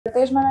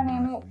रितेश मला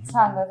नेहमी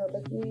सांगत होतं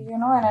की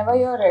whenever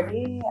you're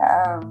ready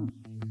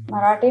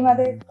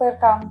मराठीमध्ये तर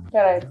काम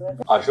करायचं.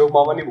 अशोक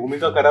मामांनी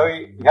भूमिका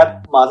करावी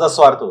ह्यात माझा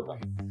स्वार्थ होता.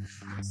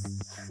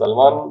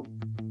 सलमान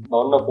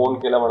भाऊंना फोन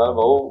केला, म्हणाला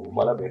भाऊ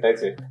मला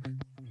भेटायचंय.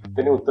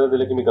 त्यांनी उत्तर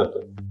दिलं की मी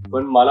करतोय.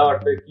 पण मला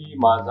वाटतं की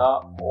माझा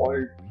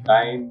ऑल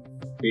टाइम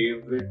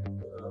फेवरेट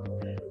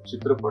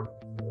चित्रपट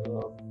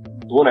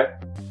 2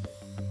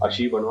 आहेत.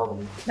 अशी बनवा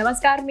म्हणून.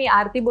 नमस्कार, मी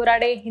आरती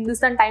बोराडे,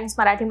 हिंदुस्तान टाइम्स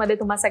मराठीमध्ये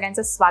तुम्हा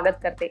सगळ्यांचं स्वागत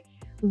करते.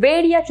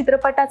 वेड या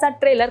चित्रपटाचा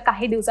ट्रेलर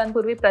काही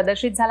दिवसांपूर्वी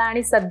प्रदर्शित झाला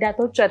आणि सध्या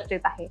तो चर्चेत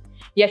आहे.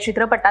 या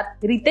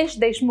चित्रपटात रितेश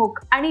देशमुख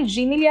आणि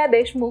जिनिलिया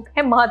देशमुख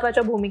हे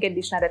महत्त्वाच्या भूमिकेत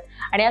दिसणार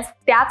आहेत आणि आज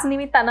त्याच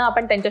निमित्तानं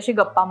आपण त्यांच्याशी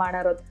गप्पा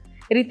मारणार आहोत.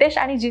 रितेश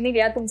आणि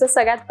जिनिलिया, तुमचं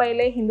सगळ्यात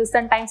पहिले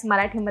हिंदुस्तान टाइम्स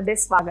मराठीमध्ये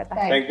स्वागत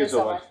आहे. Thank you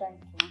so much.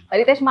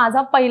 रितेश,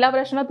 माझा पहिला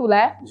प्रश्न तुला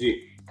आहे,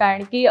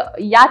 कारण की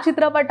या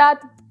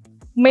चित्रपटात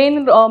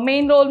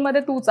मेन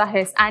रोलमध्ये तूच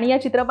आहेस आणि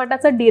या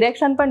चित्रपटाचं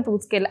डिरेक्शन पण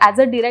तूच केलं.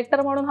 ऍज अ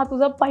डिरेक्टर म्हणून हा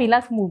तुझा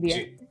पहिलाच मूवी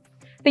आहे.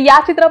 तर या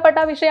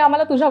चित्रपटाविषयी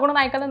आम्हाला तुझ्याकडून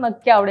ऐकायला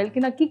नक्की आवडेल की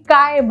नक्की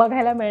काय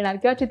बघायला मिळणार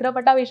किंवा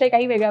चित्रपटाविषयी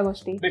काही वेगळ्या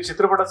गोष्टी.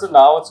 चित्रपटाचं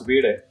नावच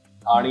वेड आहे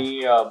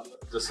आणि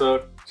जसं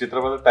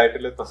चित्रपटाचं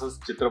टायटल आहे तसंच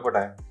चित्रपट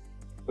आहे.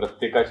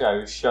 प्रत्येकाच्या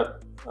आयुष्यात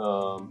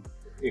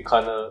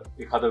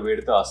एखादं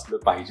वेड तर असलं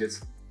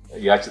पाहिजेच.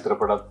 या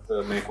चित्रपटात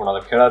म्हणजे कोणाला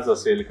खेळाचं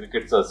असेल,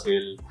 क्रिकेटचं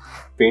असेल,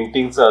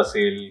 पेंटिंगचं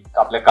असेल,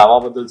 आपल्या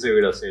कामाबद्दलचं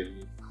वेड असेल,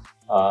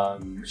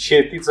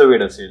 शेतीचं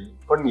वेड असेल.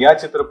 पण या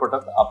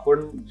चित्रपटात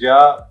आपण ज्या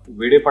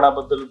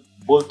वेडेपणाबद्दल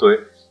बोलतोय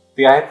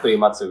ते आहे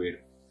प्रेमाचं वेड.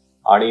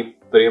 आणि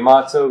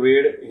प्रेमाचं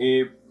वेड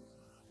हे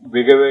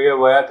वेगवेगळ्या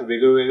वयात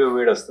वेगवेगळं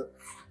वेड असतं.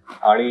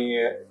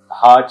 आणि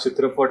हा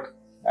चित्रपट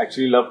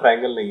ऍक्च्युली लव्ह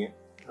ट्रायंगल नाहीये.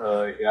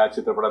 या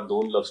चित्रपटात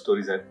 2 लव्ह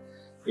स्टोरीज आहेत.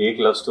 एक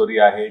लव्ह स्टोरी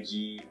आहे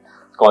जी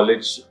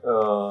कॉलेज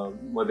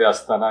मध्ये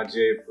असताना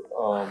जे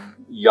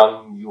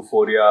यंग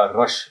युफोरिया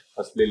रश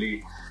असलेली,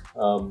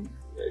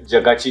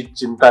 जगाची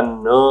चिंता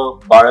न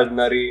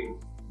बाळगणारी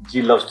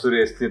जी लव्ह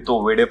स्टोरी असते, तो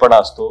वेडेपणा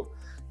असतो,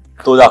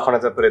 तो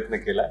दाखवण्याचा प्रयत्न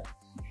केलाय.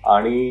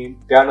 आणि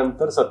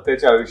त्यानंतर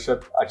सत्याच्या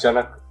आयुष्यात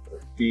अचानक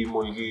ती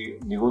मुलगी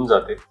निघून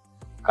जाते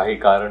काही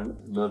कारण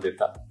न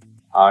देता.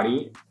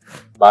 आणि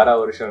 12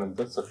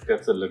 वर्षानंतर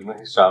सत्याचं लग्न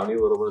हे श्रावणी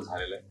बरोबर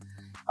झालेलं आहे.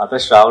 आता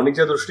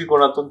श्रावणीच्या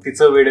दृष्टिकोनातून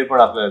तिचं वेडेपण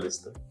आपल्याला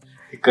दिसतं.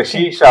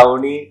 कशी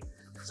श्रावणी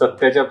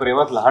सत्याच्या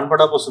प्रेमात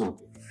लहानपणापासून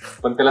होती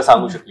पण त्याला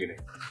सांगू शकली नाही.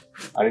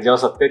 आणि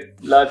जेव्हा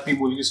सत्याला ती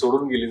मुलगी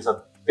सोडून गेली,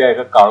 सत्या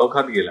एका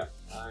काळोखात गेला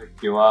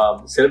किंवा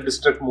सेल्फ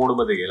डिस्ट्रक्ट मोड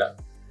मध्ये गेला,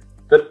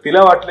 तर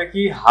तिला वाटलं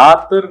की हा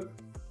तर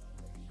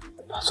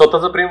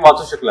स्वतःचं प्रेम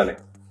वाचू शकला नाही,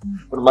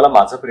 पण मला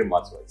माझं प्रेम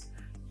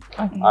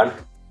वाचवायचं. आणि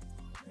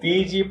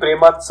ती जी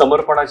प्रेमात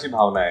समर्पणाची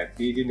भावना आहे,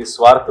 ती जी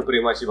निस्वार्थ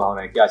प्रेमाची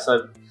भावना आहे की असा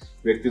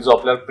व्यक्ती जो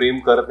आपल्याला प्रेम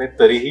करत नाही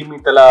तरीही मी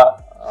त्याला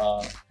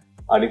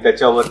आणि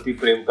त्याच्यावरती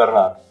प्रेम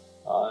करणार,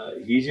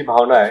 ही जी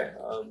भावना आहे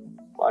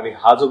आणि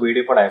हा जो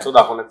वेडेपण आहे तो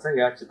दाखवण्याचा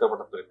या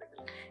चित्रपटात प्रयत्न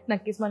केला.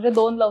 नक्कीच. म्हणजे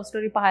 2 लव्ह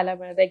स्टोरी पाहायला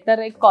मिळतात. एकतर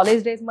एक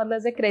कॉलेज डेज मधला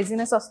जे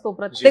क्रेझीनेस असतो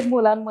प्रत्येक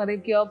मुलांमध्ये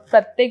किंवा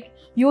प्रत्येक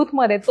युथ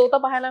मध्ये, तो तर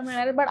पाहायला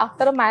मिळणार आहे. पण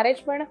आफ्टर मॅरेज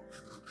पण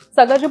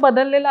सगळं जे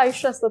बदललेलं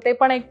आयुष्य असतं ते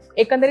पण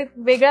एकंदरीत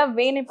वेगळ्या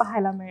वेने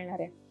पाहायला मिळणार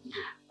आहे.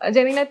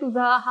 जेनिलिया,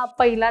 तुझा हा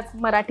पहिलाच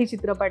मराठी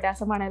चित्रपट आहे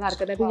असं म्हणायला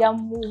हरकत आहे. तू या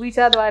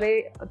मूवीच्या द्वारे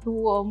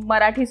तू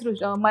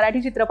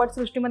मराठी चित्रपट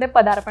सृष्टीमध्ये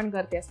पदार्पण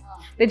करतेस.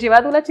 ते जेव्हा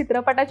तुला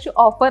चित्रपटाची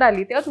ऑफर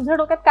आली तेव्हा तुझ्या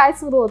डोक्यात काय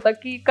सुरू होतं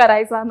की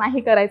करायचा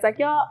नाही करायचा,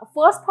 किंवा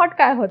फर्स्ट थॉट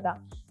काय होता?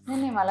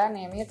 नाही, मला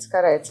नेहमीच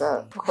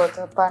करायचं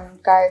होतं. पण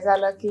काय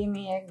झालं की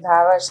मी एक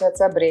 10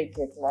 वर्षाचा ब्रेक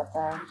घेतला.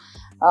 तर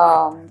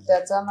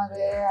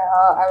त्याच्यामध्ये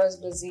आय वॉज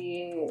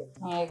बिझी.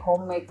 मी एक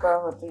होम मेकर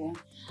होते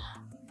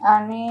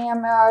आणि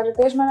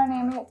रितेश मला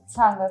नेहमी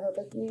सांगत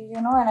होतं की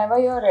whenever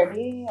you're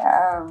ready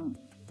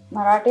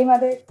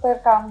मराठीमध्ये तर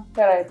काम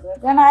करायचं.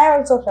 Then I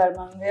also felt.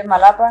 म्हणजे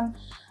मला पण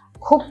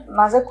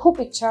माझं खूप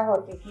इच्छा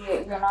होती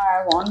की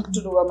I want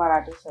to do a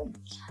Marathi film.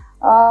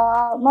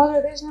 मग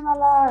रितेशने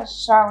मला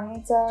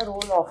श्रावणीचा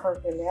रोल ऑफर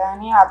केले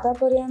आणि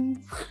आतापर्यंत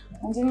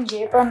म्हणजे मी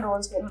जे पण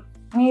रोल्स केले,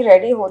 मी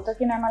रेडी होतं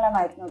की नाही मला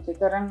माहित नव्हती,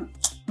 कारण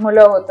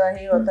मुलं होतं,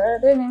 हे होतं.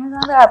 ते नेहमी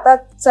सांगते आता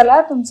चला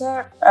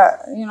तुमचं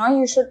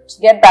you should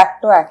get back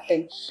to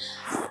acting.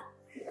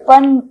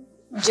 पण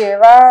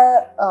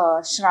जेव्हा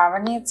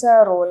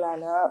श्रावणीचा रोल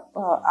आला,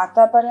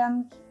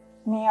 आतापर्यंत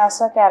मी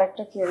असं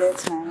कॅरेक्टर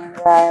केलेच नाही.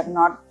 म्हणजे आय एम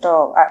नॉट,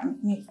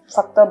 मी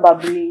फक्त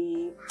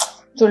बबली,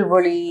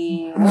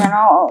 चुलबुली,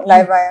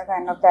 live wire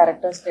kind of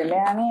characters केले.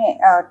 आणि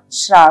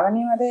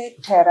श्रावणीमध्ये एक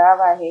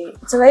ठराव आहे.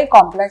 It's a very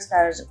complex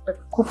character.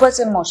 खूपच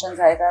इमोशन्स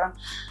आहे, कारण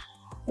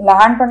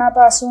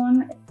लहानपणापासून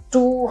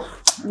to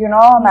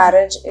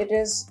marriage, it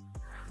is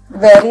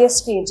various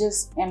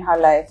stages in her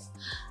life.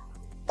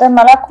 तर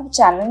मला खूप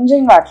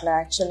चॅलेंजिंग वाटलं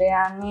ऍक्च्युली.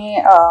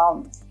 आणि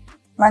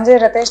म्हणजे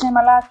रितेशने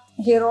मला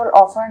हे रोल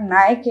ऑफर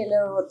नाही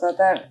केलं होतं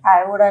तर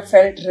I would have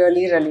felt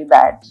really really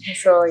bad.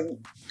 So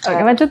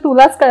म्हणजे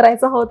तुलाच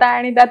करायचं होतं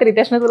आणि त्यात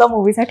रितेशने तुला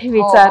मूवीसाठी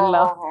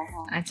विचारलं.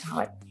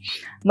 अच्छा.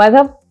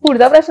 माझा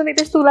पुढचा प्रश्न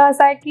नितेश तुला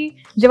असा आहे की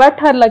जेव्हा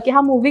ठरलं की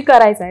हा मूवी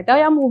करायचा आहे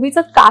तेव्हा या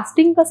मूवीचं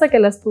कास्टिंग कसं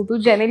केलंस तू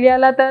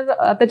जेनेलियाला तर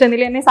आता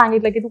जेनेलियाने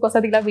सांगितलं की तू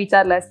कसं तिला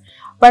विचारलंस,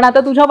 पण आता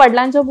तुझ्या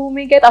वडिलांच्या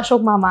भूमिकेत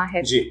अशोक मामा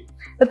आहेत,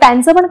 तर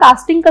त्यांचं पण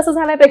कास्टिंग कसं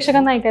झालंय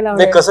प्रेक्षकांना ऐकायला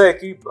आवडेल. कसं आहे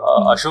की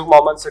अशोक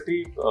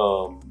मामांसाठी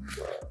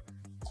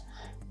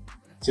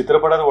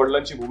चित्रपटात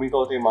वडिलांची भूमिका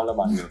होती मला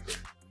मान्य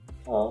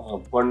होतं,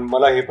 पण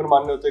मला हे पण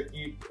मान्य होतं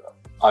की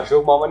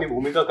अशोक मामांनी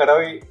भूमिका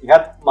करावी ह्यात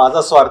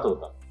माझा स्वार्थ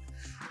होता.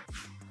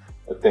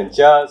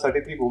 त्यांच्यासाठी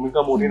ती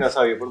भूमिका मोठी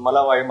नसावी, पण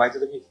मला माहिती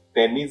होतं की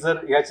त्यांनी जर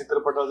ह्या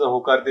चित्रपटाला जर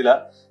होकार दिला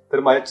तर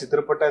माझ्या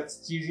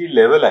चित्रपटाची जी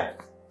लेवल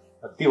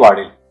आहे ती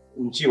वाढेल,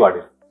 उंची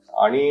वाढेल.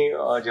 आणि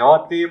जेव्हा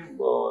ते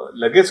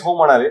लगेच हो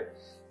म्हणाले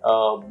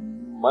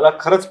मला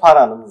खरंच फार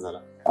आनंद झाला.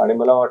 आणि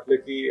मला वाटलं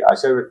की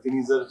अशा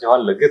व्यक्तींनी जर जेव्हा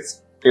लगेच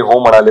ते हो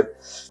म्हणाले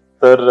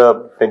तर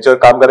त्यांच्यावर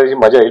काम करायची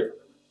मजा येईल.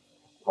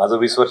 माझं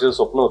 20 वर्षाचं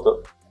स्वप्न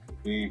होतं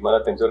की मला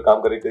त्यांच्यावर काम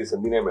करायची कधी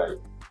संधी नाही मिळाली.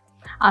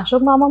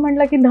 अशोक मामा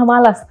म्हटलं की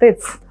धमाल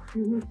असतेच,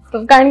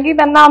 कारण की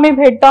त्यांना आम्ही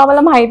भेटतो,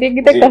 आम्हाला माहिती आहे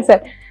की ते कसं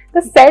आहे. तर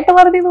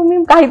सेटवरती तुम्ही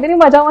काहीतरी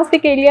मजा मस्ती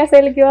केली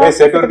असेल किंवा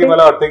सेटवरती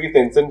मला वाटतं की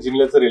त्यांचं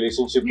जिल्ह्याचं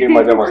रिलेशनशिप हे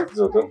मजा मस्तीच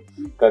होतं.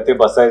 का ते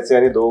बसायचे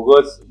आणि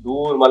दोघंच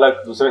दूर, मला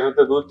दुसऱ्या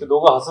शब्दात दूर, ते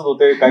दोघं हसत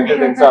होते. काहीतरी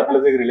त्यांचं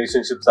आपलं एक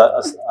रिलेशनशिप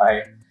आहे.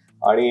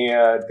 आणि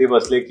ते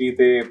बसले की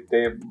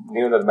ते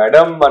म्हणतात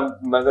मॅडम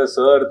माझं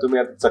सर तुम्ही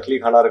आता चकली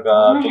खाणार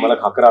का, तुम्हाला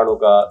खाकरा आणू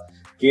का,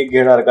 केक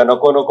घेणार का,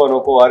 नको नको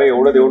नको, अरे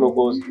एवढं देऊ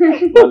नकोस.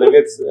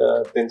 लगेच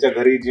त्यांच्या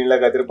घरी जिनीला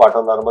काहीतरी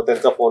पाठवणार, मग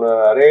त्यांचा फोन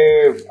अरे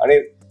आणि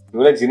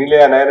तुला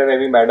जिनीला नाही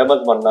मी मॅडमच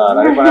म्हणणार,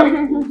 अरे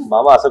पण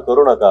मामा असं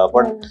करू नका.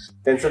 पण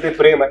त्यांचं ते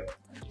प्रेम आहे.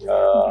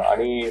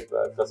 आणि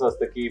कसं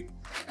असतं की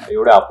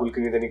एवढ्या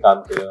आपुलकीने त्यांनी काम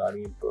केलं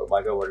आणि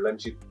माझ्या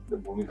वडिलांची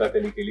भूमिका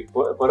त्यांनी केली.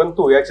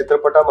 परंतु या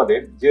चित्रपटामध्ये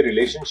जे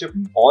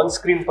रिलेशनशिप ऑन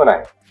स्क्रीन पण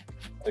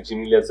आहे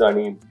जिनील्याचं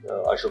आणि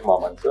अशोक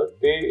मामांचं,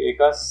 ते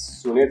एका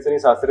सुनेचं आणि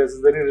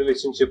सासऱ्याचं जरी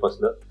रिलेशनशिप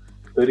असलं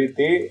तरी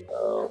ते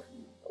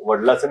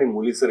वडिलाचं आणि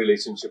मुलीचं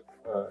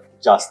रिलेशनशिप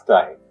जास्त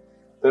आहे.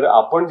 तर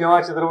आपण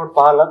जेव्हा चित्रपट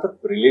पाहिला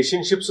तर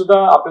रिलेशनशिप सुद्धा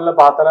आपल्याला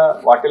पाहताना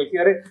वाटेल की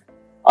अरे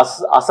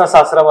असा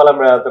सासरा मला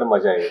मिळाला तर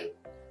मजा येईल,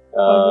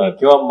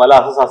 किंवा मला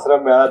असा सासरा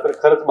मिळाला तर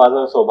खरंच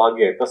माझं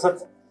सौभाग्य आहे.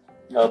 तसंच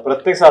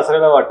प्रत्येक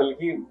सासऱ्याला वाटेल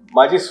की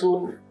माझी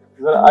सून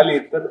जर आली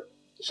तर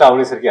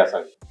श्रावणीसारखी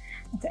असावी.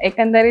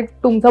 एकंदरीत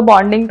तुमचं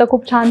बॉन्डिंग तर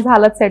खूप छान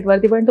झालंच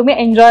सेटवरती, पण तुम्ही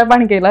एन्जॉय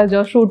पण केलं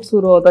जेव्हा शूट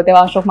सुरू होतं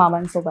तेव्हा अशोक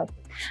मामांसोबत.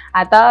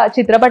 आता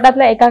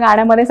चित्रपटातल्या एका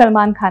गाण्यामध्ये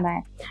सलमान खान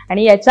आहे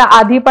आणि याच्या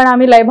आधी पण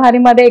आम्ही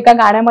लयभारीमध्ये एका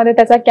गाण्यामध्ये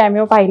त्याचा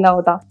कॅमिओ पाहिला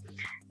होता.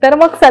 तर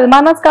मग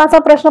सलमानच का असा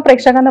प्रश्न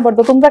प्रेक्षकांना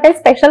पडतो, तुमचं काही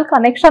स्पेशल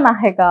कनेक्शन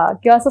आहे का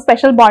किंवा असं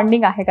स्पेशल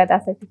बॉन्डिंग आहे का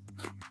त्यासाठी?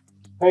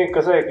 नाही,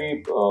 कसं आहे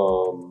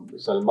की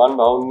सलमान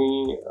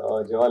भाऊंनी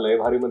जेव्हा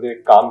लयभारीमध्ये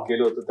काम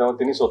केलं होतं तेव्हा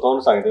त्यांनी स्वतःहून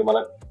सांगितलं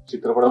मला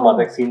चित्रपटात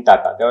माझा एक सीन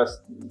टाका. त्यावेळेस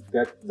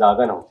त्यात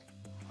जागा नव्हती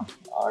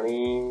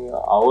आणि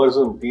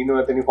आवर्जून 3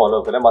 वेळा त्यांनी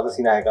फॉलोअप केला माझा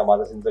सीन आहे का,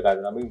 माझा सीनचं काय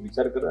झालं. आम्ही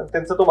विचार करत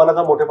त्यांचा तो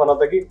मनाचा मोठेपणा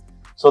होता की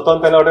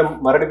स्वतःहून त्यांना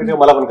वाटतं मराठी पिक्चर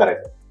मला पण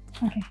करायचं.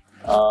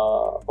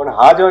 पण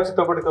हा जेव्हा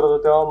चित्रपट करत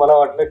होता तेव्हा मला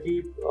वाटलं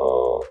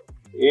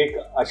की एक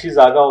अशी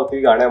जागा होती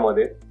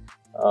गाण्यामध्ये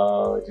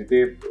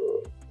जिथे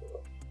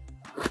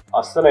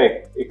असं नाही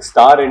एक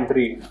स्टार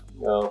एंट्री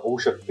होऊ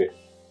शकते.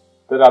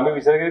 तर आम्ही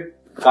विचार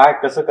केला काय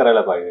कसं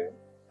करायला पाहिजे.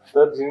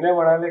 तर जिने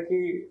म्हणाले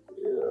की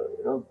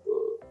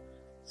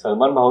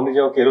सलमान भाऊंनी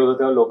जेव्हा केलं होतं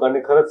तेव्हा लोकांनी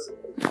खरंच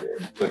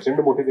प्रचंड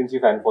मोठी त्यांची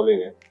फॅन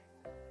फॉलोईंग आहे.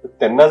 तर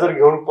त्यांना जर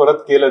घेऊन परत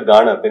केलं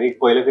गाणं, त्यांनी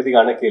पहिलं कधी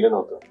गाणं केलं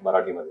नव्हतं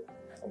मराठीमध्ये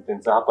आणि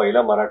त्यांचा हा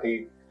पहिला मराठी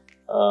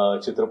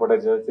चित्रपट आहे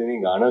ज्यात त्यांनी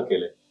गाणं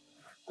केलंय.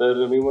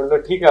 तर मी म्हटलं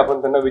ठीक आहे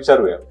आपण त्यांना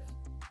विचारूया.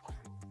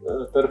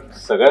 तर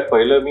सगळ्यात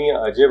पहिलं मी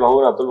अजय भाऊ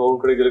अतुल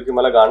भाऊंकडे गेलो की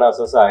मला गाणं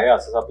असं आहे,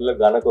 असं आपल्याला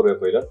गाणं करूया,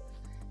 पहिलं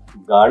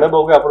गाणं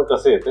बघूया आपण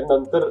कसं येतं.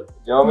 नंतर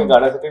जेव्हा मी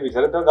गाण्यासाठी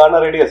विचारलं तेव्हा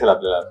गाणं रेडी असेल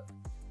आपल्याला.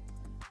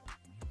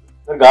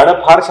 तर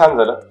गाणं फार छान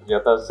झालं जे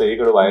आता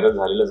सगळीकडे व्हायरल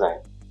झालेलंच आहे.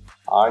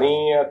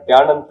 आणि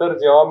त्यानंतर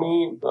जेव्हा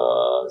मी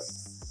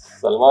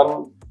सलमान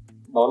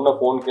भाऊंना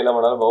फोन केला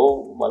म्हणाला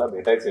भाऊ मला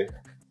भेटायचंय,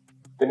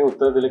 त्यांनी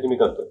उत्तर दिलं की मी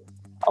करतोय.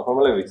 आपण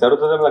मला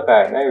विचारत होतं मला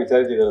काय नाही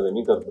विचारायची गरज आहे,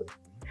 मी करतोय.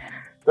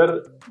 तर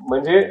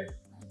म्हणजे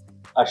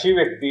अशी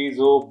व्यक्ती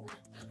जो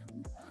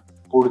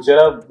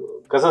पुढच्याला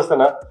कसं असतं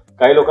ना,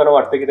 काही लोकांना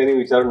वाटतं की त्यांनी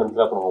विचारून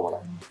नंतर आपण हो म्हणा,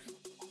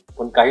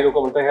 पण काही लोक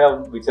म्हणतात ह्या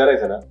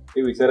विचारायचं ना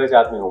ते विचारायच्या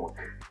आत मी हो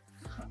म्हणतो.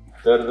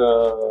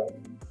 तर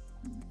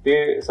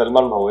ते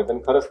सलमान भाऊ आहेत आणि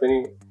खरंच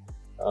त्यांनी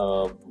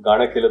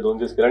गाणं केलं, 2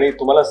 दिवस केलं. आणि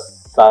तुम्हाला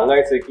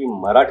सांगायचंय की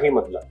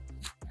मराठीमधलं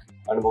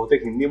आणि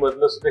बहुतेक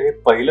हिंदीमधलं सुद्धा हे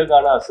पहिलं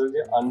गाणं असेल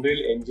जे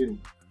अनरियल इंजिन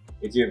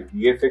हे जे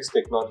VFX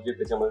टेक्नॉलॉजी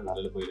त्याच्यामध्ये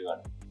झालेलं पहिलं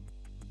गाणं.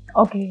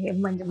 ओके,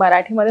 म्हणजे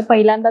मराठीमध्ये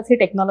पहिल्यांदाच ही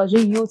टेक्नॉलॉजी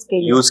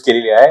यूज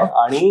केलेली आहे.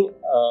 आणि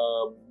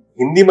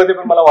हिंदीमध्ये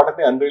पण मला वाटत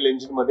नाही अनरियल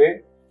इंजिन मध्ये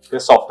त्या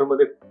सॉफ्टवेअर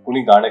मध्ये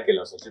कुणी गाणं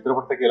केलं असं.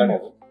 चित्रपट तर केला नाही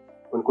अजून,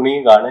 पण कुणी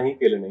गाणंही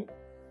केलं नाही.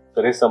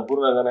 तर हे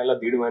संपूर्ण गाण्याला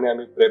 1.5 महिने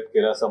आम्ही प्रेप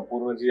केला.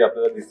 संपूर्ण जे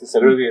आपल्याला दिसते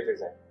सगळं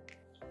VFX आहे.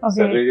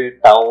 सगळे जे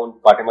टाउन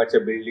पाठीमागच्या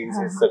बिल्डिंग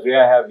आहेत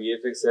सगळ्या ह्या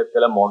VFX आहेत,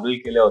 त्याला मॉडेल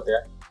केल्या होत्या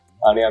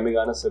आणि आम्ही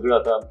गाणं सगळं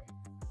आता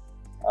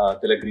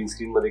त्याला ग्रीन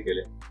स्क्रीन मध्ये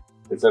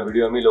केलंय. त्याचा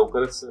व्हिडिओ आम्ही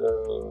लवकरच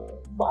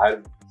बाहेर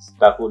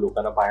टाकू,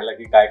 लोकांना पाहायला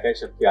की काय काय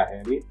शक्य आहे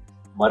आणि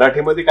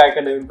मराठीमध्ये काय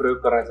काय नवीन प्रयोग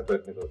करण्याचा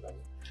प्रयत्न करत आहे.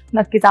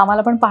 नक्कीच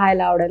आम्हाला पण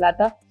पाहायला आवडेल.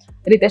 आता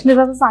रितेशने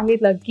जसं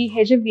सांगितलं की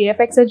हे जे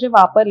VFX जे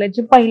वापरले,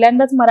 जे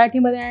पहिल्यांदाच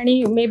मराठीमध्ये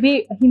आणि मे बी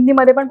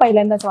हिंदीमध्ये पण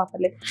पहिल्यांदाच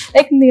वापरले,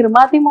 एक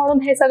निर्माती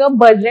म्हणून हे सगळं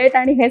बजेट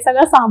आणि हे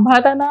सगळं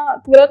सांभाळताना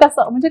तुला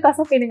कसं म्हणजे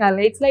कसं फिलिंग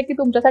आलं? इट्स लाईक की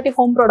तुमच्यासाठी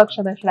होम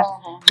प्रोडक्शन असणार,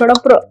 थोडं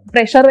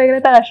प्रेशर वगैरे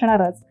तर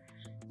असणारच.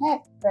 नाही,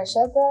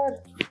 प्रेशर तर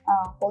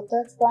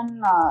होतच, पण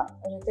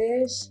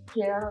रितेश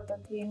क्लिअर होतं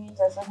की मी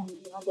जसं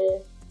हिंदीमध्ये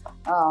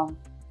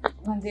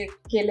म्हणजे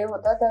केले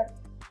होतं तर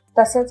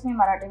तसंच मी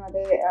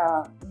मराठीमध्ये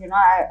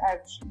I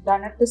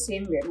done it the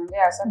same way. म्हणजे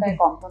असं काही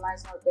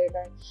कॉम्प्रोमाइज नव्हते,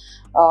 काही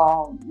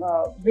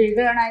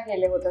वेगळं नाही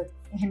केले होतं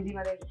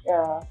हिंदीमध्ये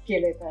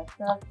केले तर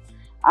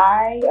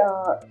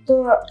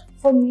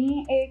फॉर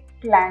मी एक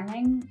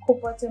प्लॅनिंग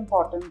खूपच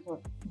इम्पॉर्टंट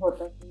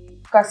होतं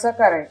की कसं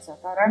करायचं.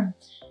 कारण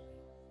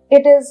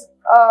इट इज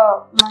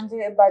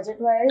म्हणजे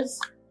बजेट वाईज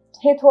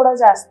हे थोडं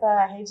जास्त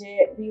आहे,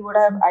 जे we would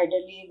have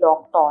ideally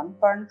locked on.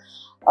 पण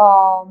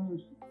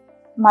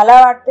मला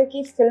वाटतं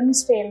की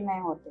फिल्म्स फेल नाही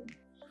होते,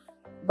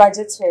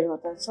 बजेट्स फेल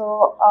होतात.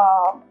 सो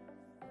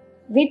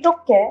वी टूक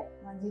केअर,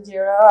 म्हणजे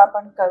जेवढं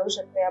आपण करू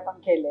शकते आपण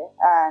केले.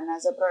 And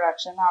as a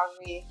production house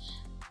we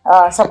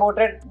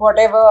supported what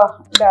ever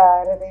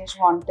Riteish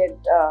wanted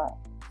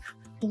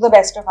to the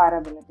best of our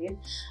ability.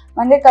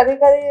 म्हणजे कधी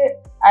कधी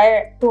आय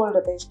टोल्ड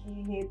रितेश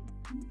की हे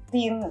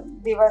 3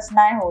 दिवस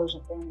नाही होऊ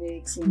शकते म्हणजे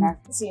एक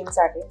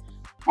सीनसाठी.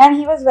 And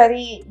he was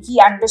he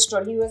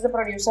understood, he was the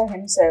producer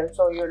himself,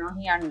 so he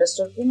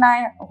understood ki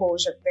nahi ho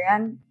shakte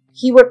and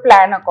he would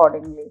plan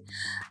accordingly.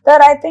 So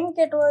I think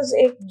it was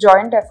a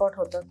joint effort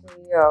hota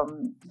ki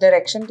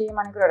direction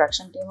team and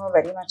production team were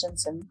very much in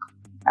sync.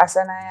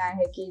 Asa nahi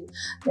hai ki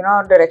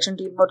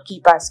direction team would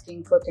keep asking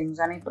for things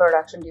and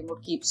production team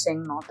would keep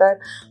saying no. तर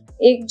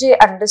एक जे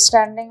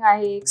understanding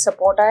आहे, एक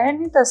support आहे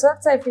आणि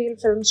तसंच I feel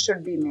films should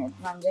be made.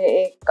 म्हणजे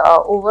एक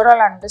overall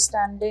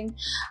understanding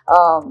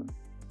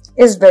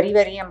is very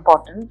very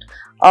important,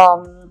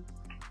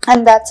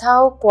 and that's how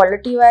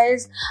quality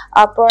wise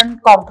आपण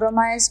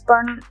compromise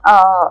पण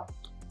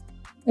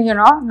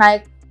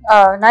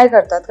नाही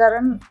करतात.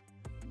 कारण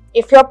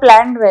if you're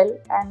planned well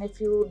and if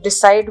you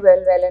decide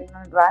well in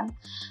advance,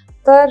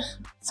 तर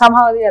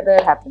somehow the other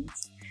happens.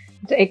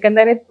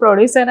 एकंदरीत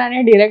producer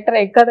आणि डिरेक्टर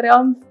एकत्र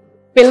येऊन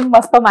फिल्म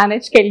मस्त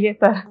मॅनेज केली आहे.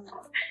 तर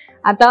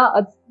आता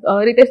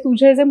रितेश,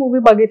 तुझे जे मूवी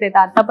बघितले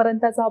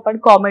आतापर्यंतचा आपण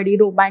कॉमेडी,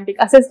 रोमॅन्टिक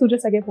असेच तुझे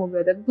सगळे मूवी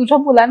होते. तुझ्या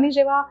मुलांनी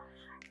जेव्हा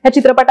ह्या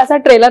चित्रपटाचा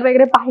ट्रेलर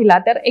वगैरे पाहिला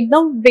तर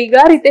एकदम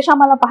वेगळा रितेश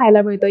आम्हाला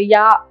पाहायला मिळतो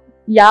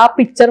या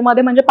पिक्चर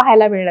मध्ये, म्हणजे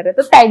पाहायला मिळणार आहे.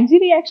 तर त्यांची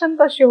रिॲक्शन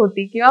कशी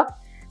होती किंवा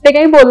ते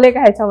काही बोलले का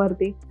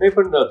ह्याच्यावरती? नाही,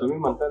 पण तुम्ही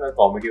म्हणता ना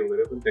कॉमेडी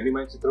वगैरे, पण त्यांनी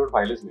माझे चित्रपट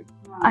पाहिलेच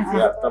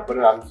नाही.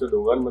 आतापर्यंत आमच्या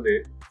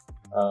दोघांमध्ये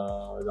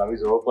आम्ही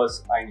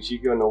जवळपास 80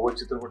 किंवा 90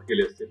 चित्रपट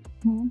केले असतील,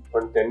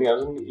 पण त्यांनी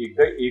अजून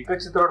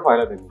एकच चित्रपट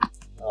पाहिला त्यांनी,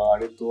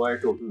 आणि तो आहे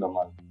टोटल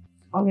धमाल.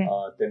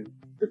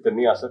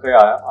 त्यांनी असं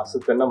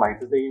त्यांना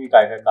माहितीच नाही की मी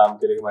काय काय काम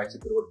केलं, की माझे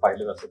चित्रपट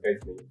पाहिलेत असं काहीच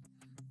नाही.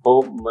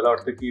 हो, मला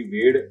वाटतं की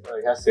वेळ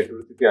ह्या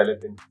सेटवरती ते आले,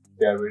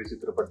 त्यावेळी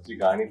चित्रपटाची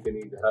गाणी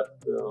त्यांनी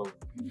घरात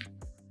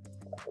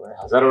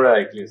 1000 वेळा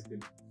ऐकली असतील,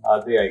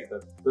 आजही ऐकतात.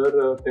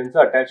 तर त्यांचं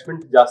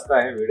अटॅचमेंट जास्त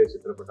आहे वेळ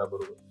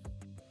चित्रपटाबरोबर.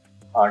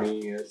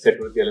 आणि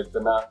सेटवरती आले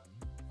त्यांना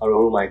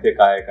हळूहळू माहिती आहे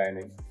काय काय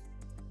नाही.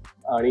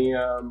 आणि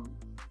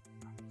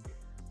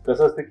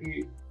कसं असतं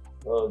की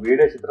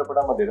वेड या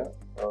चित्रपटामध्ये ना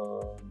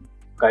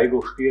काही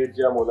गोष्टी आहेत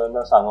ज्या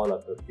मुलांना सांगावं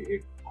लागतात की हे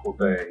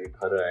खोटं आहे, हे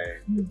खरं आहे,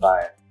 हे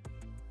काय आहे.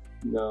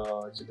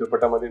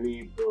 चित्रपटामध्ये मी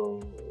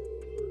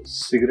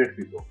सिगरेट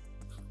पितो,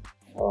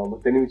 मग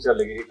त्यांनी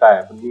विचारलं की हे काय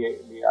आहे, पण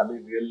आम्ही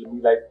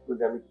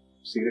लाईफमध्ये आम्ही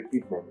सिगरेट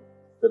पित नाही.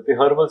 तर ते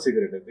हर्बल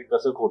सिगरेट आहे, ते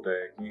कसं खोटं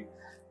आहे की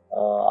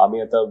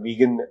आम्ही आता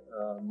व्हीगन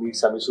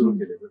मीट्स आम्ही सुरू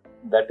केले.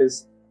 दॅट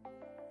इज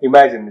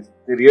इमॅजिन,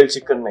 ते रिअल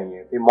चिकन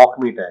नाहीये, ते मॉक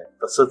मीट आहे.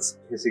 तसंच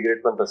हे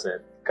सिगरेट पण तसं आहे.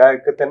 काय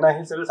त्यांना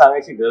हे सगळं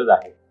सांगायची गरज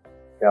आहे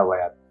त्या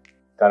वयात,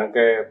 कारण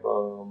काय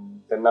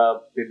त्यांना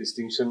ते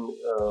डिस्टिंक्शन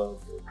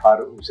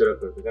फार उशिरा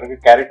करतं. कारण की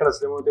कॅरेक्टर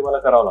असल्यामुळे ते मला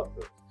करावं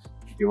लागतं.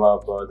 किंवा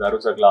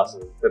दारूचा ग्लास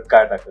त्यात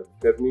काय टाकत,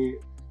 तर मी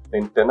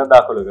त्यांना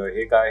दाखवलं का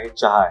हे काय, हे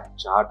चहा आहे,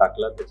 चहा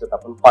टाकला त्याच्यात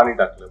आपण पाणी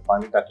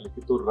टाकलं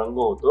की तो रंग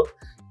होतो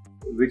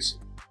विच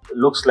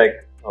लुक्स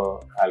लाईक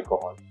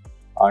अल्कोहॉल.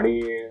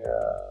 आणि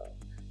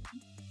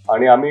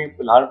आम्ही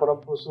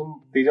लहानपणापासून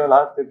ते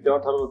जेव्हा तेव्हा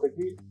ठरवलं होतं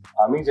की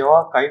आम्ही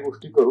जेव्हा काही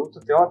गोष्टी करू तर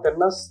तेव्हा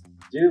त्यांना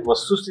जे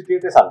वस्तुस्थिती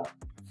आहे ते सांगणार.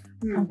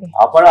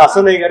 आपण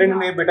असं नाही अरे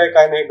नाही बेटा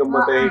काय नाही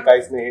गंमत आहे,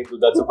 काहीच नाही, हे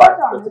दुधाचं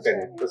पाणी काय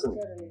नाही, तसं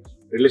नाही.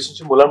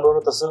 रिलेशनशिप मुलांबरोबर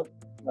तसं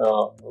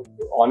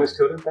ऑनेस्ट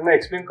ठेवलं, त्यांना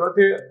एक्सप्लेन करत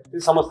ते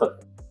समजतात.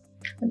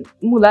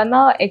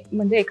 मुलांना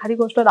म्हणजे एखादी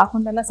गोष्ट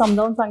दाखवून त्यांना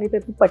समजावून सांगितलं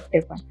ती पटते,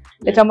 पण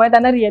त्याच्यामुळे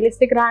त्यांना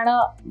रिअलिस्टिक राहणं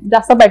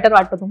जास्त बेटर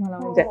वाटतं तुम्हाला.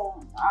 म्हणजे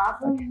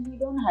आपण वी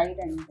डोंट हाईड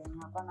एनिथिंग.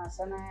 आपण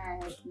असं नाही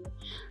आहे की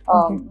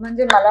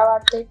म्हणजे मला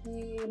वाटते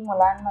की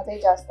मुलांमध्ये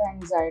जास्त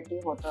एन्झायटी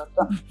होतं.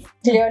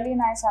 क्लिअरली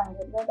नाही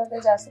सांगितलं तर ते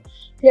जास्त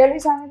क्लिअरली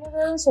सांगितलं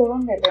तर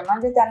सोडून देते.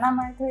 म्हणजे त्यांना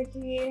माहित आहे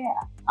की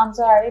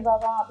आमचं आई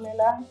बाबा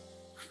आपल्याला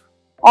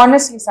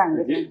ऑनेस्टली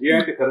सांगितलं. जे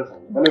आहे ते खरं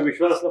सांगितलं. त्यांना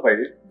विश्वास असला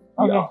पाहिजे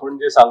की आपण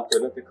जे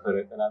सांगतोय ना ते खरं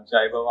आहे. त्यांना आमचे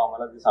आई बाबा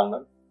आम्हाला जे सांगणार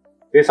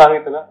ते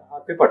सांगितलं ना, हा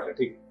ते पटलं,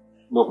 ठीक,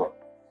 नो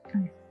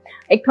प्रॉब्लेम.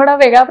 एक थोडा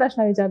वेगळा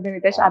प्रश्न विचारते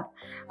नितेश.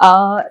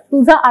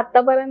 तुझा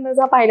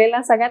आतापर्यंतचा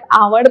पाहिलेला सगळ्यात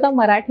आवडता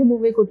मराठी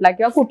मूवी कुठला,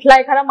 किंवा कुठला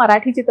एखादा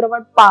मराठी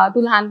चित्रपट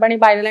तू लहानपणी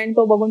पाहिलेला आणि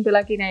तो बघून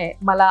तुला की नाही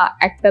मला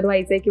ऍक्टर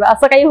व्हायचंय किंवा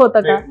असं काही होतं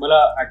का? मला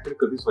ऍक्टर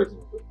कधीच व्हायचं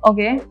नव्हतं.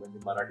 ओके. म्हणजे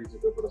मराठी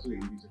चित्रपट असो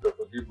हिंदी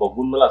चित्रपट हे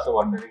बघून मला असं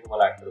वाटलं नाही की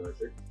मला ऍक्टर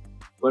व्हायचंय.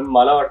 पण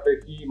मला वाटतं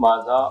की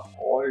माझा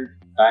ऑल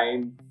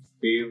टाइम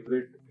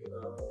फेवरेट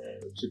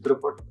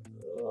चित्रपट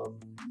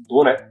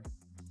 2 आहेत.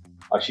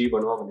 अशी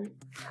बनवामध्ये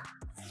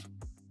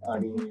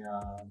आणि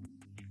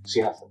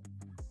सिंहासन.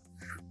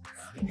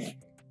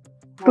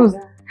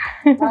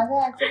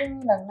 माझा ऍक्च्युली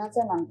मी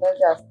लग्नाच्या नंतर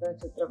जास्त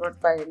चित्रपट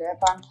पाहिले,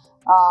 पण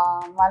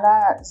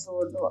मला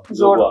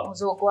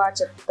जोगवा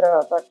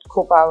चित्रपट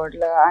खूप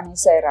आवडलं आणि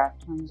सैराट,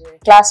 म्हणजे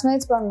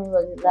क्लासमेट्स पण मी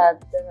बघितला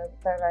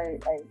तर आय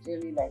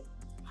रिअली लाईक.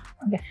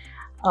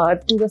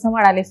 तू जसं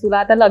म्हणालीस तुला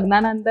आता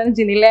लग्नानंतर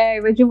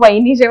जिनील्याऐवजी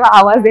वहिनी जेव्हा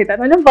आवाज देतात,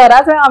 म्हणजे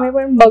बराच वेळा आम्ही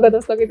पण बघत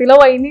असतो की तिला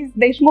वहिनी,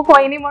 देशमुख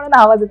वहिनी म्हणून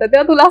आवाज देतात,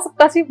 तेव्हा तुला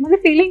कशी म्हणजे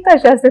फिलिंग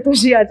कशी असते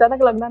तुझी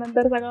अचानक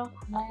लग्नानंतर सगळं?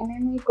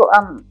 नाही,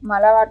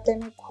 मला वाटते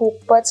मी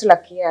खूपच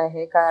लकी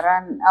आहे,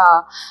 कारण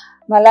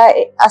मला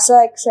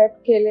असं एक्सेप्ट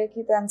केले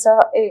की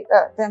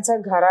त्यांचा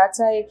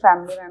घराचा एक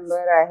फॅमिली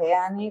मेंबर आहे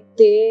आणि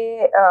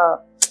ते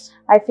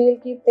आय फील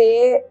की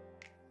ते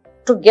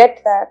to get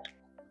that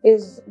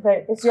is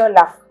your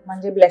लक,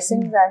 म्हणजे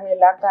ब्लेसिंग आहे,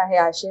 लक आहे,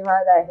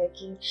 आशीर्वाद आहे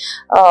की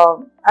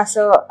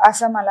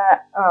असं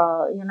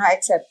मला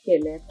एक्सेप्ट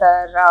केले.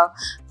 तर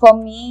फॉर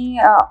मी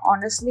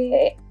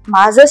ऑनेस्टली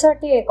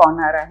माझ्यासाठी एक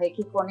ऑनर आहे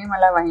की कोणी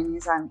मला वहिनी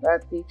सांगतात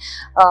की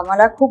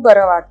मला खूप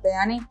बरं वाटतंय.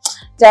 आणि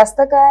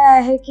जास्त काय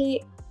आहे की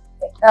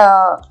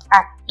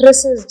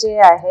ऍक्ट्रेसेस जे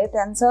आहे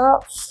त्यांचं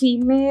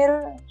फिमेल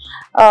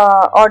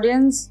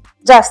ऑडियन्स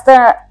जास्त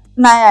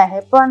नाही आहे,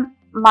 पण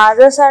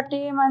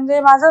माझ्यासाठी म्हणजे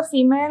माझं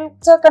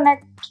फिमेलचं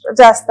कनेक्ट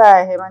जास्त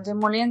आहे, म्हणजे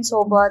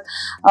मुलींसोबत,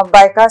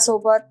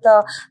 बायकासोबत.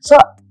 सो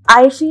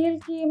आय फील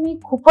की मी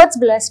खूपच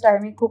ब्लेस्ड आहे,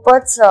 मी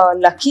खूपच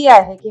लकी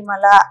आहे की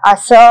मला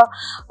असं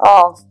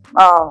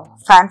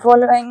फॅन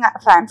फॉलोइंग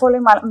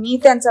मी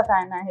त्यांचा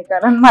फॅन आहे,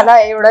 कारण मला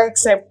एवढं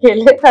एक्सेप्ट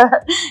केले.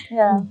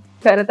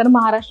 खरं तर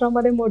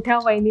महाराष्ट्रामध्ये मोठ्या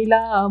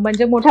वहिनीला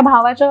म्हणजे मोठ्या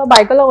भावाच्या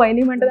बायकोला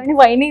वहिनी म्हणतात आणि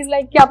वहिनी इज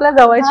लाईक की आपल्या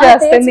जवळची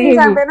असते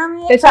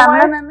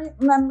नेहमी,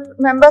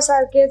 मेंबर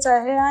सारखेच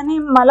आहे. आणि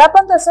मला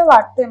पण तसं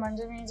वाटते,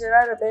 म्हणजे मी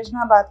जेव्हा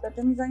रितेशना बात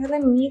करते मी सांगितलं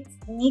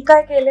मी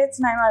काय केलेच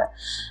नाही,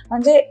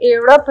 म्हणजे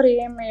एवढं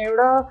प्रेम,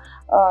 एवढं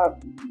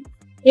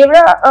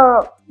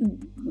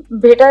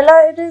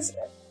भेटायला it is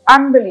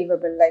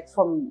unbelievable like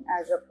for me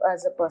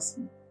as a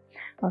person.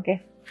 Okay.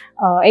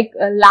 एक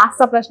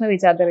लास्टचा प्रश्न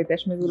विचारते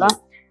रितेश मी तुला.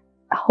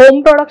 होम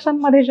प्रोडक्शन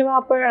मध्ये जेव्हा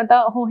आपण आता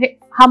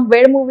हा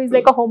वेळ मूवीज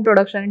एक होम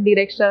प्रोडक्शन,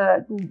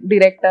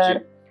 डिरेक्टर,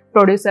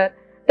 प्रोड्युसर,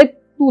 तर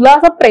तुला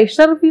असं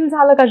प्रेशर फील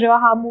झालं का जेव्हा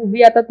हा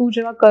मूवी आता तू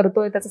जेव्हा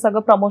करतोय त्याचं सगळं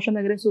प्रमोशन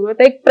वगैरे सुरू आहे,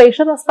 तर एक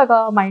प्रेशर असतं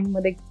का माइंड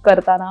मध्ये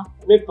करताना?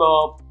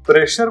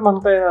 प्रेशर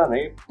म्हणता येणार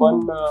नाही, पण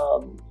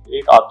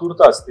एक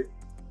आतुरता असते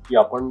की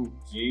आपण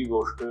जी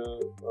गोष्ट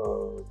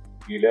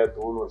गेल्या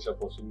 2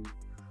 वर्षापासून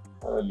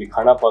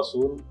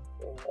लिखाणापासून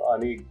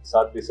आणि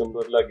 7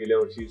 डिसेंबरला गेल्या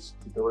वर्षी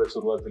चित्रपट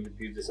सुरुवात झाली,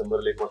 30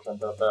 डिसेंबरला 1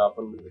 वर्षानंतर आता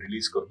आपण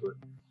रिलीज करतोय.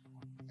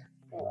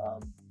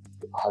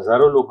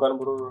 हजारो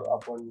लोकांबरोबर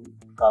आपण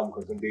काम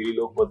करतो, डेली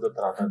लोक बदलत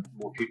राहतात,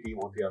 मोठी टीम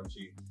होती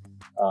आमची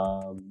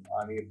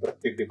आणि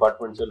प्रत्येक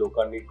डिपार्टमेंटच्या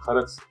लोकांनी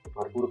खरंच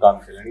भरपूर काम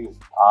केलं. आणि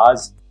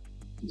आज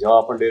जेव्हा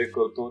आपण डायरेक्ट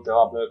करतो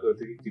तेव्हा आपल्याला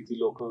कळतं की किती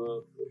लोक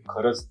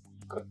खरंच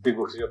प्रत्येक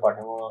गोष्टीच्या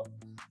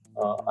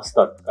पाठीमागं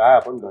असतात. काय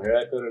आपण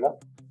घड्याळाकडे ना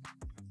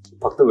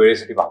फक्त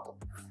वेळेसाठी पाहतो,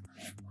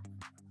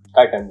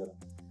 काय टाइम झाला,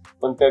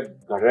 पण त्या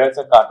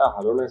घड्याळाचा काटा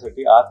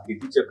हलवण्यासाठी आत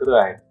किती चक्र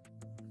आहेत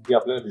ती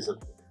आपल्याला दिसत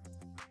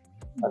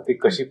नाही, आणि ती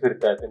कशी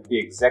फिरतात आणि ती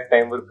एक्झॅक्ट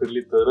टाइमवर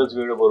फिरली तरच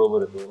वेळ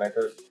बरोबर येतो.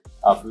 नाहीतर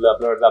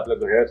आपल्याला वाटतं आपलं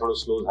घड्याळ थोडं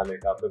स्लो झालंय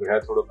का, आपलं घड्याळ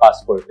थोडं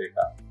फास्ट पळतंय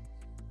का.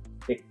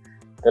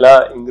 त्याला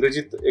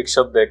इंग्रजीत एक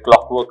शब्द आहे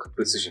क्लॉकवर्क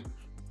प्रिसिजन.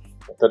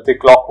 तर ते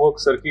क्लॉकवर्क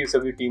सारखी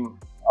सगळी टीम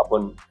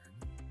आपण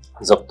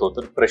जपतो.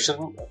 तर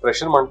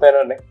प्रेशर म्हणता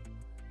येणार नाही,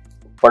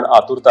 पण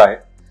आतुरता आहे.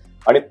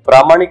 आणि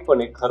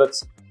प्रामाणिकपणे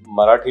खरंच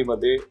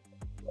मराठीमध्ये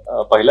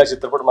पहिला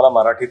चित्रपट मला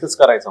मराठीतच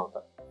करायचा होता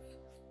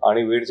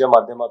आणि वेळच्या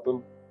माध्यमातून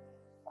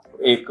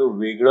एक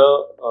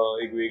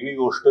वेगळी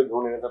गोष्ट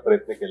घेऊन येण्याचा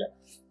प्रयत्न केला.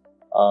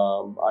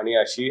 आणि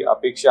अशी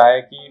अपेक्षा आहे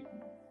की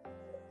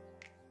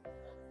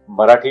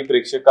मराठी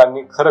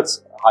प्रेक्षकांनी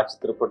खरंच हा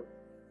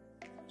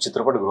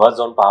चित्रपटगृहात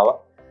जाऊन पाहावा.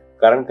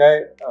 कारण काय,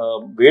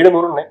 वेळ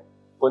म्हणून नाही,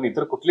 पण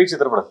इतर कुठलेही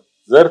चित्रपट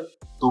जर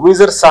तुम्ही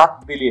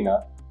साथ दिली ना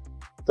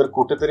तर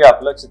कुठेतरी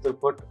आपला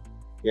चित्रपट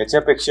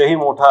याच्यापेक्षाही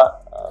मोठा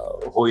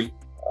होईल.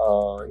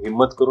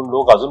 हिम्मत करून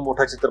लोक अजून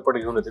मोठा चित्रपट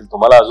घेऊन येतील,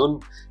 तुम्हाला अजून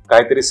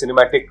काहीतरी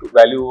सिनेमॅटिक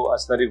व्हॅल्यू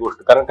असणारी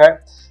गोष्ट. कारण काय,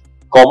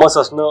 कॉमर्स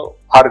असणं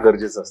फार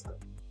गरजेचं असतं.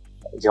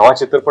 जेव्हा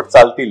चित्रपट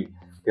चालतील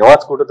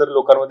तेव्हाच कुठेतरी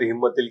लोकांमध्ये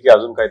हिंमत येईल की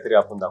अजून काहीतरी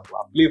आपण दाखवू.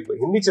 आपली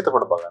हिंदी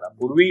चित्रपट बघा ना,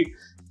 पूर्वी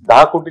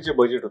 10 कोटीचे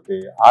बजेट होते,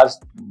 आज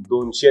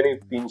 200 आणि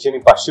 300 आणि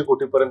 500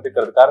 कोटीपर्यंत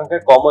करतात. कारण काय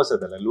कॉमर्स आहे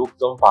त्याला, लोक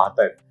जाऊन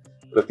पाहतायत,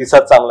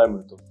 प्रतिसाद चांगला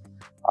मिळतो.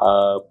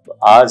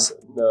 आज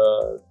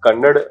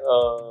कन्नड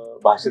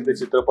भाषेतले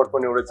चित्रपट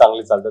पण एवढे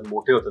चांगले चालतात,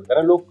 मोठे होतात,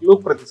 कारण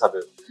लोक प्रतिसाद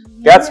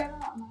आहेत. त्याच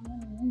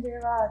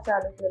जेव्हा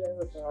चालू केलं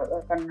होतं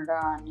कन्नड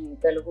आणि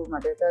तेलुगू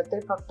मध्ये, तर ते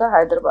फक्त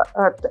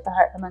हैदराबाद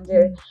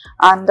म्हणजे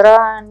आंध्र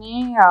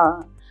आणि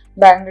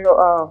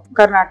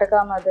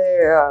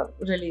कर्नाटकामध्ये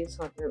रिलीज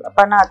होते.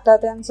 पण आता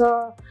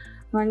त्यांचं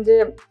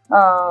म्हणजे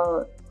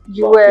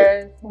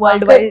US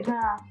वर्ल्ड वाईड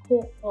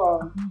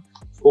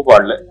खूप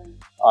वाढलंय.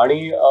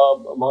 आणि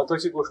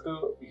महत्वाची गोष्ट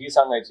ही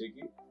सांगायची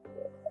की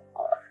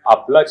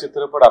आपला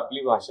चित्रपट,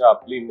 आपली भाषा,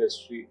 आपली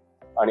इंडस्ट्री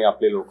आणि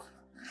आपले लोक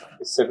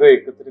हे सगळे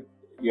एकत्रित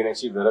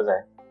येण्याची गरज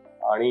आहे.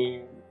 आणि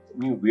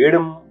मी वेड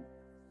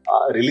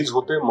रिलीज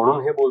होतोय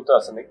म्हणून हे बोलतोय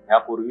असं नाही,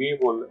 ह्यापूर्वीही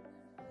बोललो.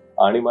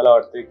 आणि मला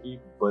वाटतं की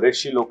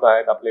बरेचशी लोक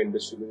आहेत आपल्या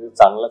इंडस्ट्रीमध्ये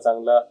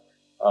चांगला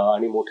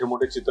आणि मोठे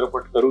मोठे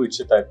चित्रपट करू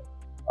इच्छित आहेत.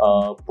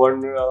 पण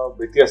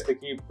भीती असते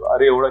की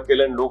अरे एवढं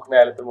केलं आणि लोक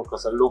नाही आले तर मग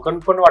कसं. लोकांना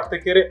पण वाटतं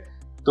की अरे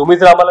तुम्ही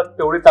जर आम्हाला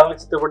तेवढे चांगले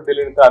चित्रपट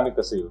दिले तर आम्ही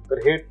कसं येऊ. तर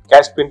हे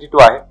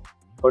कॅच-22 आहे,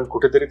 पण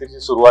कुठेतरी त्याची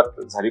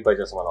सुरुवात झाली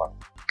पाहिजे असं मला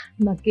वाटतं.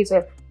 नक्कीच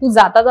आहे. तू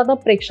जाता जाता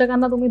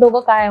प्रेक्षकांना तुम्ही दोघं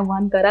काय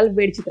आव्हान कराल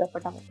वेड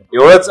चित्रपटामध्ये?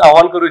 एवढंच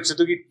आव्हान करू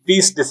इच्छितो की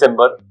 30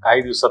 डिसेंबर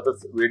काही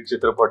दिवसातच वेड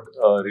चित्रपट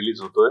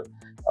रिलीज होतोय.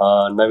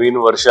 नवीन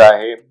वर्ष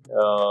आहे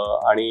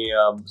आणि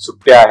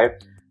सुट्ट्या आहेत,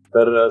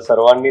 तर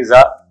सर्वांनी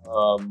जा,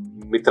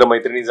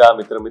 मित्रमैत्रिणी जा,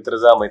 मित्र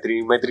जा,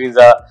 मैत्रिणी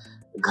जा,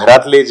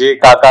 घरातले जे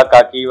काका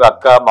काकी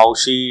अक्का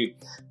मावशी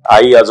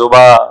आई आजोबा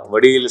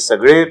वडील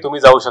सगळे तुम्ही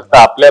जाऊ शकता.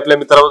 आपल्या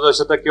मित्राबरोबर जाऊ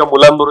शकता किंवा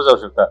मुलांबरोबर जाऊ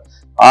शकता.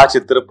 हा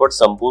चित्रपट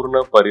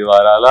संपूर्ण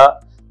परिवाराला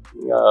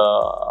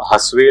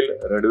हसवेल,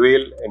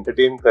 रडवेल,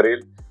 एंटरटेन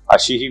करेल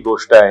अशी ही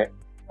गोष्ट आहे.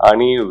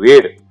 आणि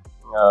वेड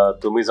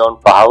तुम्ही जाऊन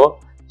पाहावं.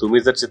 तुम्ही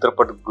जर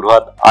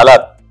चित्रपटगृहात आलात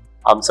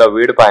आमचा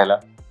वेड पाहायला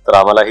तर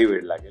आम्हालाही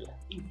वेड लागेल.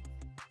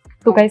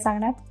 तू काही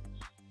सांगणार?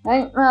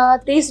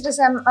 30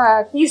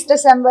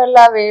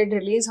 डिसेंबरला वेड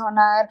रिलीज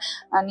होणार.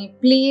 आणि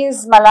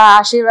प्लीज मला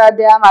आशीर्वाद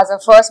द्या, माझं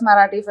फर्स्ट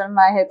मराठी फिल्म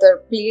आहे, तर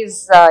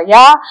प्लीज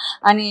या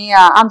आणि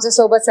आमच्या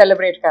सोबत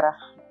सेलिब्रेट करा.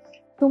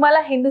 तुम्हाला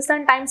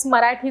हिंदुस्तान टाइम्स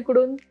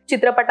मराठीकडून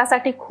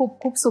चित्रपटासाठी खूप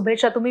खूप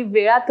शुभेच्छा. तुम्ही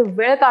वेळात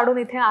वेळ काढून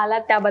इथे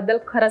आलात त्याबद्दल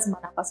खरंच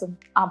मनापासून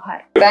आभार.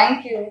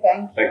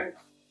 थँक्यू.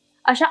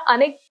 अशा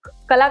अनेक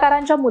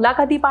कलाकारांच्या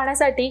मुलाखती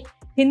पाहण्यासाठी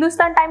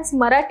हिंदुस्तान टाइम्स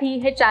मराठी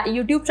हे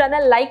YouTube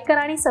चॅनल लाईक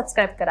करा आणि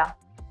सबस्क्राईब करा.